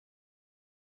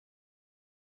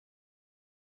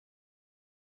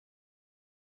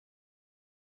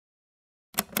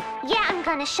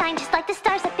gonna shine just like the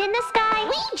stars up in the sky.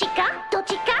 Wee chica, do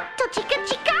chica,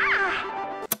 chica.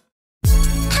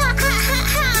 Ha ha ha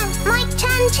ha! Mic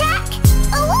Chan check.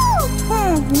 Oh,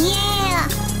 yeah.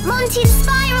 Monty the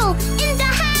Spiral in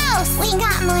the house. We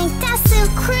got my Dasu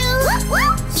crew.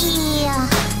 Yeah.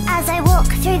 As I walk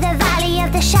through the valley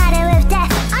of the shadow of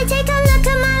death, I take a look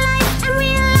at my life and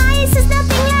realize there's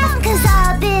nothing left. 'Cause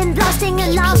I've been blasting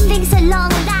and laughing so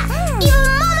long that even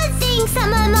Mama thinks that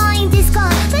my mind is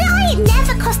gone. But I ain't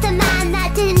never crossed a man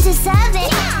that didn't deserve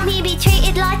it. Me be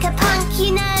treated like a punk,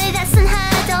 you know that's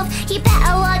unheard of. You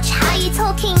better watch how you're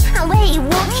talking and where you're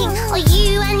walking, or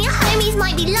you and your homies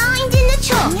might be lined in the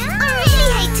chalk. I really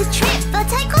hate to trip, but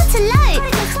I got to load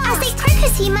as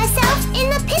they see myself in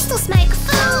the pistol smoke.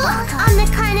 Fool, I'm the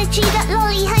kind of G that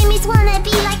lolly homies wanna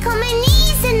be like, on my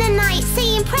knees in the night,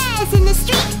 saying prayers in the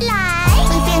street light.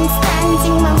 We've been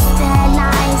spending most of our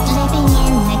lives living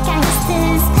in the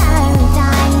gangster's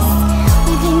paradise.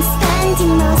 We've been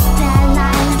spending most of our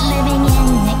lives living in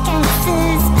the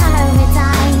gangster's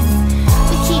paradise.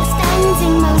 We keep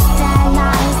spending most of our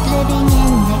lives living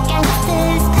in the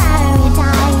gangster's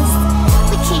paradise.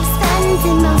 We keep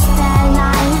spending most of our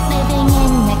lives living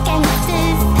in the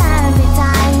gangster's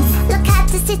paradise. Look at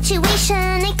the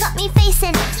situation it got me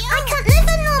facing. I can't live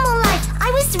a normal life. I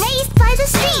was raised by the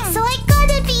streets, so I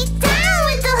gotta be down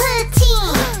with the hood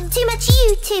team. Too much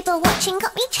YouTuber watching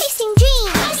got me chasing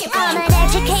dreams. I'm an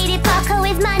educated fucker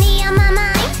with money on my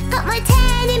mind. Got my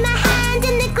tan in my hand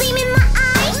and the gleam in my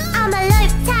eye. I'm a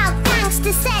loped out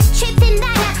gangster set tripping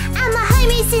banger, and my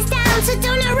homies is down, so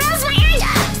don't arouse my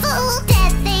anger. Fool,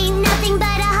 death ain't nothing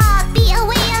but a heartbeat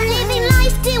away. I'm living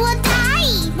life, do or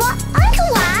die. What? I'm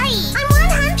Hawaii. I'm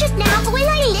 100 now, but will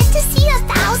I live to see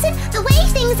 1,000? The way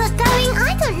things are going,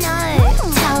 I don't know.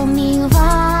 Tell me,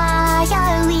 why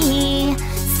are we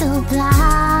so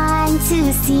blind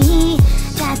to see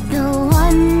that the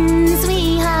ones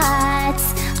we hurt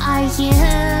are you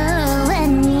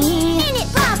and me? In it,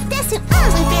 bruv, that's it.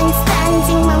 We've been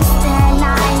spending most of our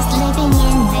lives living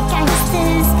in the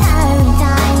gangster's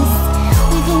paradise.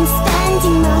 We've been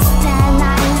spending most of our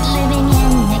lives living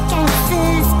in the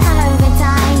gangster's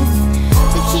paradise.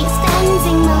 We keep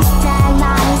spending most of our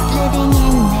lives living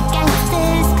in the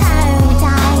gangster's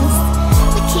paradise.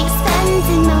 We keep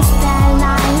spending most of our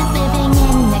lives living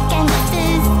in the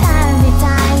gangster's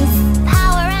paradise.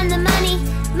 Power and the money,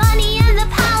 money and the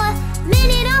power.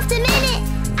 Minute after minute,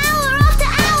 hour after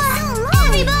hour.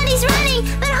 Everybody's running,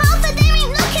 but half of them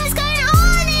ain't looking what's going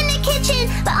on in the kitchen.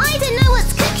 But I don't know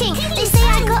what's cooking. They say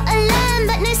I gotta learn,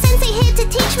 but no sensei here to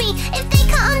teach me. If they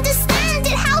can't understand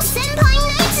it, how senpai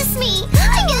notice me?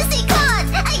 I guess they can't,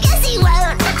 I guess he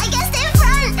won't, I guess they're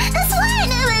front. That's why I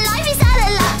know my life is out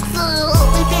of luck, fool.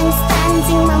 We've been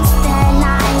spending most of our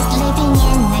lives living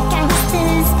in the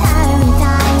gangster's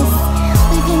paradise.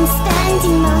 We've been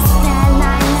spending most of our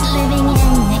lives living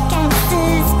in the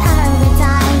gangster's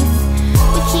paradise.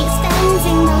 We keep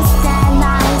spending most of our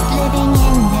lives living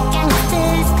in the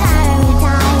gangster's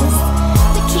paradise.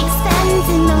 We keep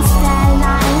spending most of our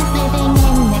lives living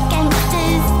in the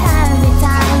gangster's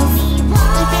paradise.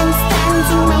 We've been spending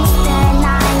most of our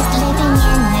lives living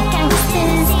in the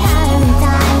gangster's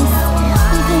paradise.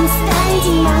 We've been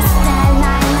spending most of our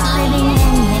lives living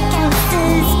in the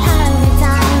gangster's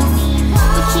paradise.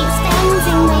 We keep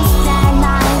spending most of our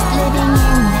lives living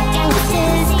in the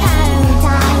gangster's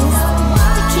paradise.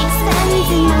 We keep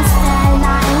spending most of our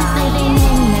lives living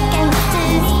in the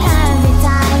gangster's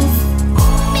paradise.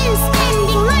 Been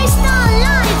spending most our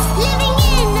lives living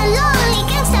in a lonely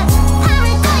gangster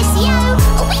paradise, yo.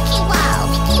 A wiki wow,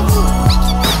 wiki woo,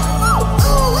 wiki wee, woo,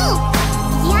 ooh, ooh.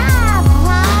 Yeah,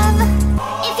 bruv.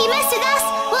 If you mess with us,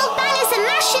 we'll balance and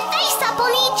mash your face up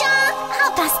on each other. How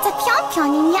that's the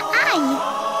pyon in your eye.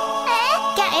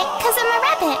 Get it? 'Cause I'm a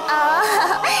rabbit. Oh,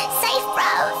 safe,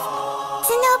 bruv.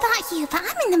 Don't know about you, but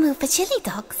I'm in the mood for chili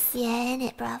dogs. Yeah,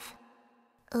 innit, bruv.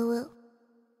 Ooh, ooh.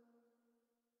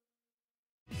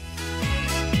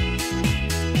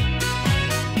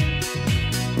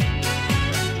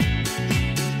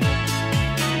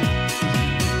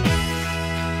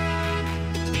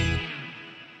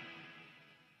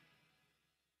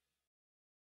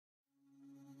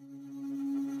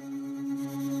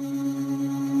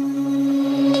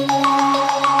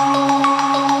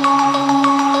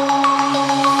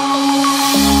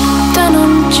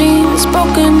 Denim jeans,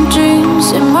 broken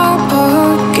dreams in my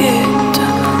pocket.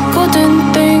 Golden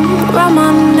thing round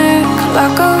my neck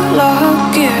like a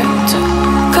locket.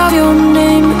 Carve your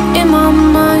name in my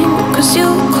mind, 'cause you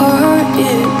caught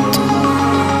it.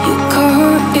 You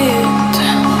caught it.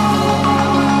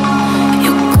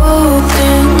 You're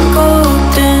golden,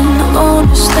 golden.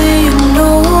 Honestly, you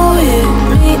know it.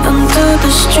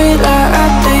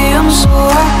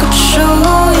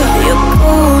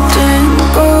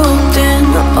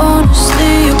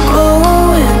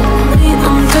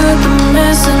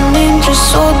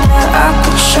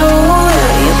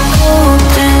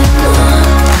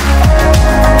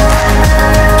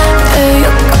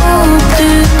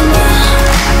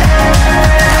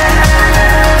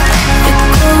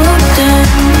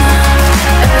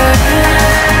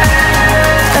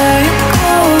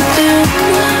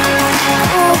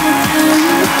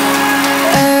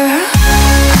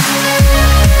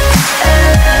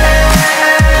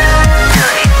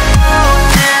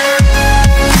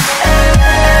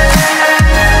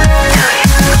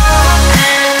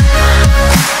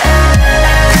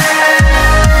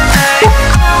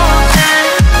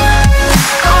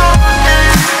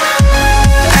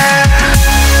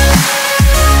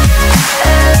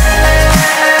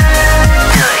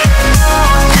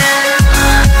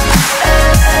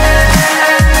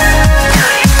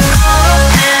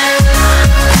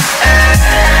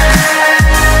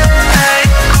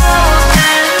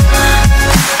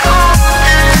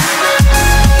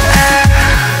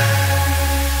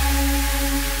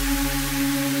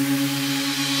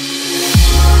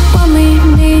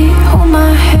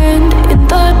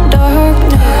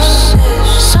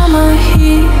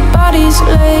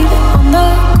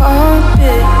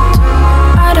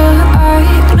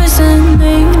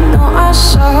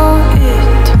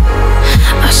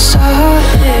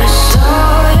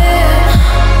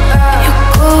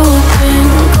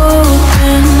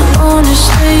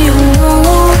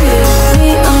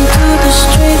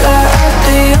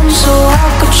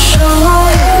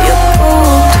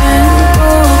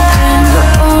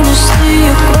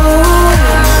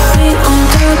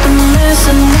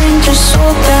 so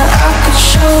that I could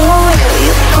show you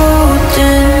you're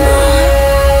golden.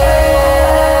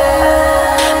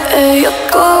 Hey, you're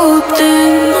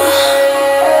golden.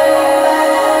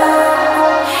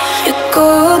 You're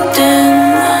golden.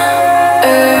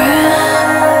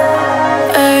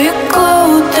 Hey, you're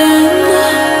golden.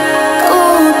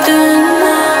 Golden.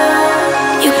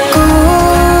 You're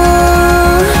golden.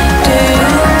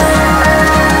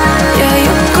 Yeah,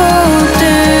 you're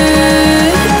golden.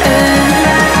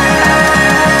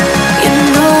 You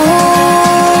know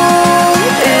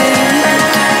it.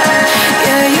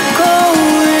 Yeah, you're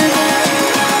golden.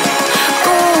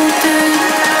 Golden.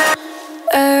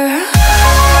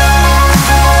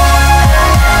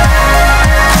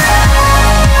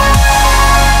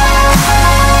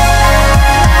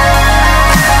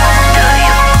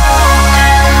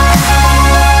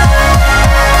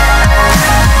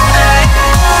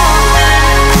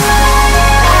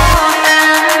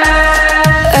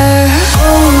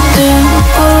 Golden,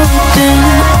 golden.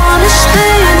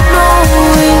 Honestly, I know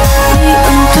we meet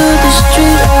under the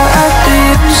street or at the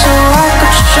end, so I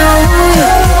could show you.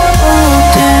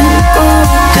 Golden,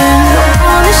 golden.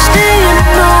 Honestly, I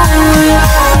know we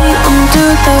meet under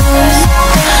the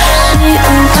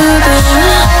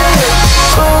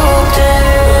golden.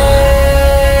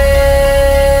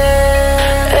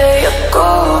 Hey, you're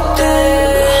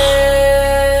golden.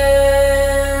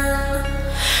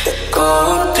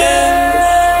 Golden.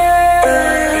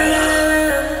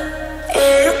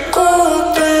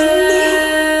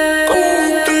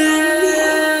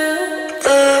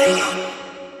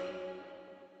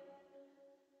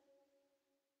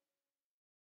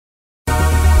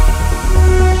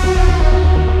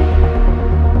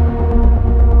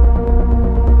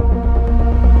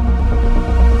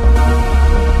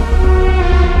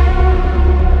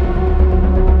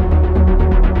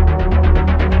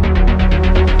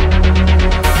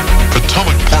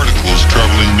 Atomic particles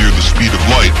traveling near the speed of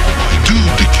light do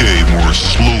decay more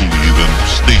slowly than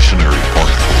stationary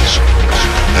particles.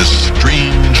 As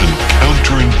strange and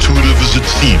counterintuitive as it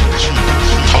seems,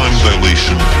 time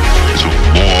dilation is a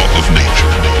law of